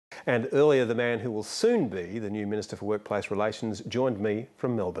And earlier, the man who will soon be the new Minister for Workplace Relations joined me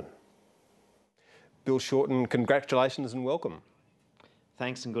from Melbourne. Bill Shorten, congratulations and welcome.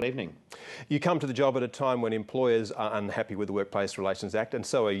 Thanks and good evening. You come to the job at a time when employers are unhappy with the Workplace Relations Act, and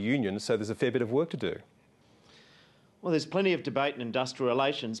so are unions, so there's a fair bit of work to do. Well, there's plenty of debate in industrial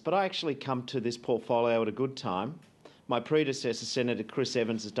relations, but I actually come to this portfolio at a good time. My predecessor, Senator Chris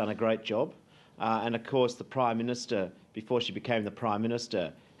Evans, has done a great job. And of course, the Prime Minister, before she became the Prime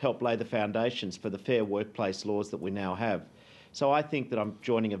Minister, helped lay the foundations for the fair workplace laws that we now have. So I think that I'm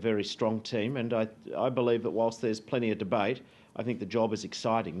joining a very strong team, and I believe that whilst there's plenty of debate, I think the job is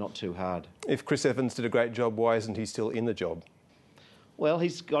exciting, not too hard. If Chris Evans did a great job, why isn't he still in the job? Well,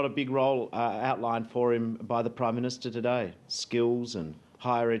 he's got a big role outlined for him by the Prime Minister today. Skills and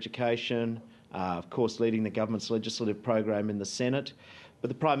higher education, of course leading the government's legislative program in the Senate. But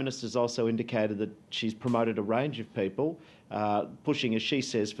the Prime Minister's also indicated that she's promoted a range of people, pushing, as she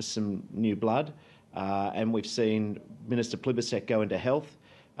says, for some new blood. And we've seen Minister Plibersek go into health.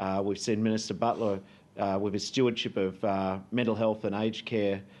 We've seen Minister Butler with his stewardship of mental health and aged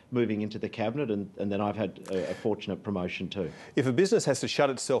care moving into the Cabinet, and then I've had a fortunate promotion too. If a business has to shut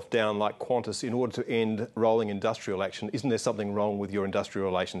itself down like Qantas in order to end rolling industrial action, isn't there something wrong with your industrial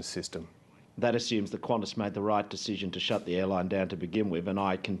relations system? That assumes that Qantas made the right decision to shut the airline down to begin with, and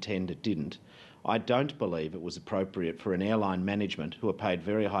I contend it didn't. I don't believe it was appropriate for an airline management who are paid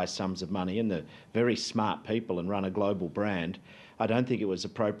very high sums of money and they're very smart people and run a global brand. I don't think it was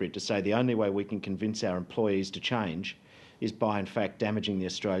appropriate to say the only way we can convince our employees to change is by, in fact, damaging the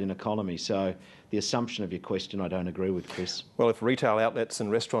Australian economy. So the assumption of your question I don't agree with, Chris. Well, if retail outlets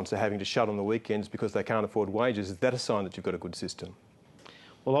and restaurants are having to shut on the weekends because they can't afford wages, is that a sign that you've got a good system?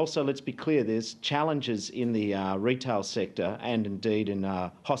 Well, also, let's be clear, there's challenges in the retail sector and indeed in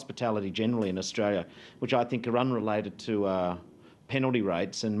hospitality generally in Australia, which I think are unrelated to penalty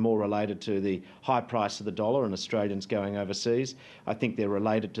rates and more related to the high price of the dollar and Australians going overseas. I think they're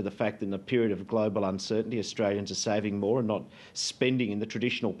related to the fact that in a period of global uncertainty, Australians are saving more and not spending in the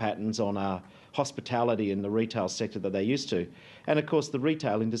traditional patterns on hospitality in the retail sector that they used to. And of course, the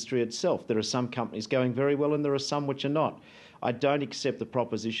retail industry itself. There are some companies going very well and there are some which are not. I don't accept the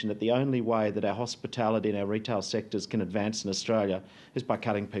proposition that the only way that our hospitality and our retail sectors can advance in Australia is by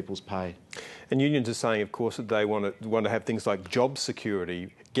cutting people's pay. And unions are saying, of course, that they want to have things like job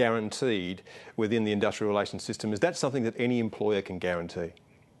security guaranteed within the industrial relations system. Is that something that any employer can guarantee?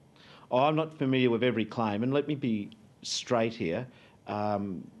 Oh, I'm not familiar with every claim, and let me be straight here. I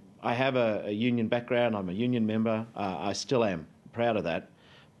have a union background. I'm a union member. I still am proud of that.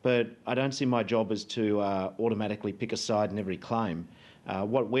 But I don't see my job as to automatically pick a side in every claim.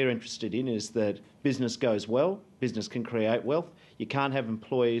 What we're interested in is that business goes well, business can create wealth. You can't have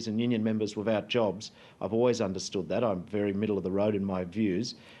employees and union members without jobs. I've always understood that. I'm very middle of the road in my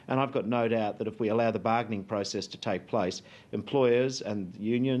views. And I've got no doubt that if we allow the bargaining process to take place, employers and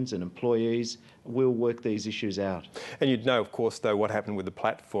unions and employees will work these issues out. And you'd know, of course, though, what happened with the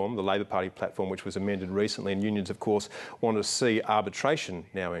platform, the Labor Party platform, which was amended recently, and unions, of course, want to see arbitration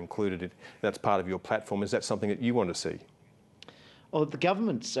now included. That's part of your platform. Is that something that you want to see? Well, the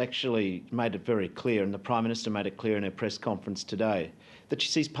government's actually made it very clear, and the Prime Minister made it clear in her press conference today, that she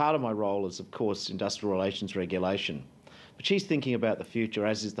sees part of my role as, of course, industrial relations regulation. But she's thinking about the future,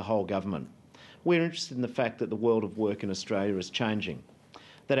 as is the whole government. We're interested in the fact that the world of work in Australia is changing,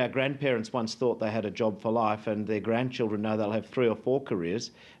 that our grandparents once thought they had a job for life and their grandchildren know they'll have 3 or 4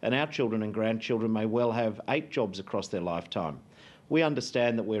 careers, and our children and grandchildren may well have 8 jobs across their lifetime. We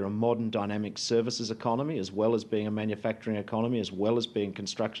understand that we're a modern dynamic services economy, as well as being a manufacturing economy, as well as being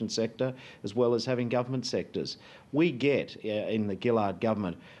construction sector, as well as having government sectors. We get in the Gillard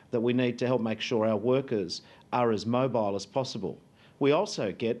government that we need to help make sure our workers are as mobile as possible. We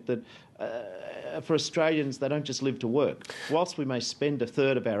also get that for Australians, they don't just live to work. Whilst we may spend a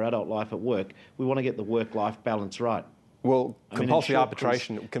third of our adult life at work, we want to get the work-life balance right. Well, compulsory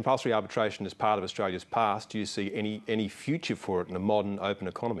arbitration is part of Australia's past. Do you see any future for it in a modern, open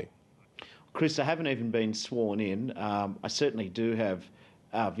economy? Chris, I haven't even been sworn in. I certainly do have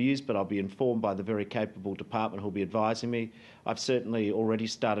views, but I'll be informed by the very capable department who'll be advising me. I've certainly already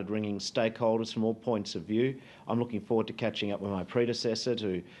started ringing stakeholders from all points of view. I'm looking forward to catching up with my predecessor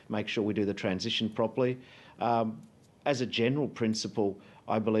to make sure we do the transition properly. As a general principle,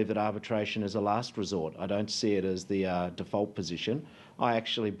 I believe that arbitration is a last resort. I don't see it as the default position. I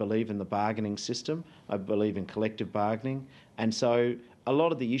actually believe in the bargaining system. I believe in collective bargaining. And so a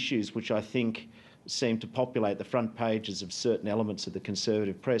lot of the issues which I think seem to populate the front pages of certain elements of the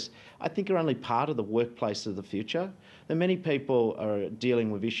conservative press, I think are only part of the workplace of the future. And many people are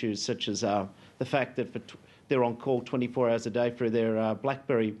dealing with issues such as the fact that for they're on call 24 hours a day through their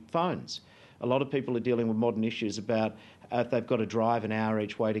BlackBerry phones. A lot of people are dealing with modern issues about if they've got to drive an hour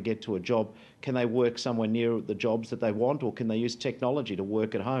each way to get to a job, can they work somewhere near the jobs that they want, or can they use technology to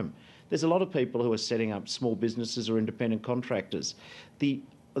work at home? There's a lot of people who are setting up small businesses or independent contractors.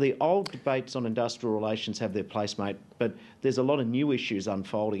 The old debates on industrial relations have their place, mate, but there's a lot of new issues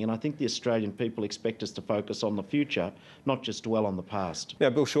unfolding, and I think the Australian people expect us to focus on the future, not just dwell on the past. Now,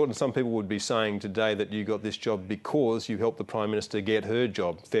 Bill Shorten, some people would be saying today that you got this job because you helped the Prime Minister get her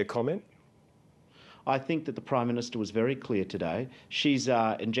job. Fair comment? I think that the Prime Minister was very clear today. She's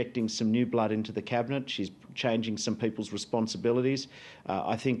injecting some new blood into the Cabinet. She's changing some people's responsibilities.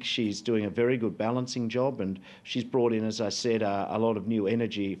 I think she's doing a very good balancing job, and she's brought in, as I said, a lot of new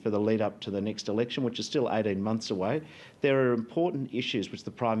energy for the lead up to the next election, which is still 18 months away. There are important issues which the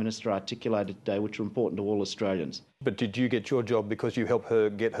Prime Minister articulated today which are important to all Australians. But did you get your job because you helped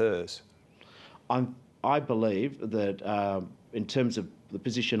her get hers? I believe that in terms of the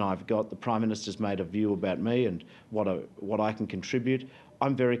position I've got, the Prime Minister's made a view about me and what I can contribute.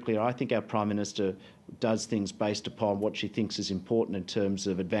 I'm very clear. I think our Prime Minister does things based upon what she thinks is important in terms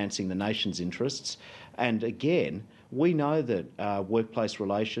of advancing the nation's interests. And again, we know that workplace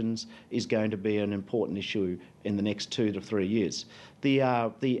relations is going to be an important issue in the next 2 to 3 years. The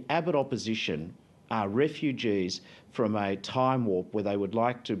Abbott opposition are refugees from a time warp where they would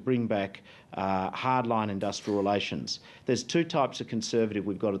like to bring back hardline industrial relations. There's two types of Conservative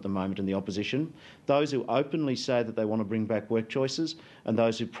we've got at the moment in the opposition: those who openly say that they want to bring back work choices, and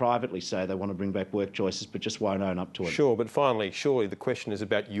those who privately say they want to bring back work choices but just won't own up to it. Sure, but finally, surely the question is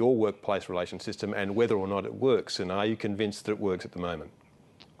about your workplace relation system and whether or not it works, and are you convinced that it works at the moment?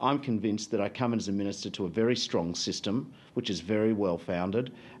 I'm convinced that I come as a minister to a very strong system, which is very well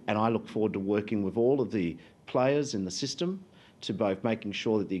founded, and I look forward to working with all of the players in the system to both making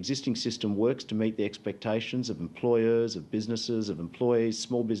sure that the existing system works to meet the expectations of employers, of businesses, of employees,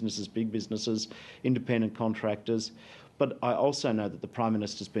 small businesses, big businesses, independent contractors. But I also know that the Prime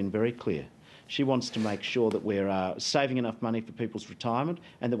Minister's been very clear. She wants to make sure that we're saving enough money for people's retirement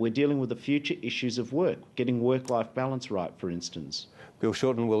and that we're dealing with the future issues of work, getting work-life balance right, for instance. Bill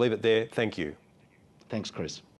Shorten, we'll leave it there. Thank you. Thanks, Chris.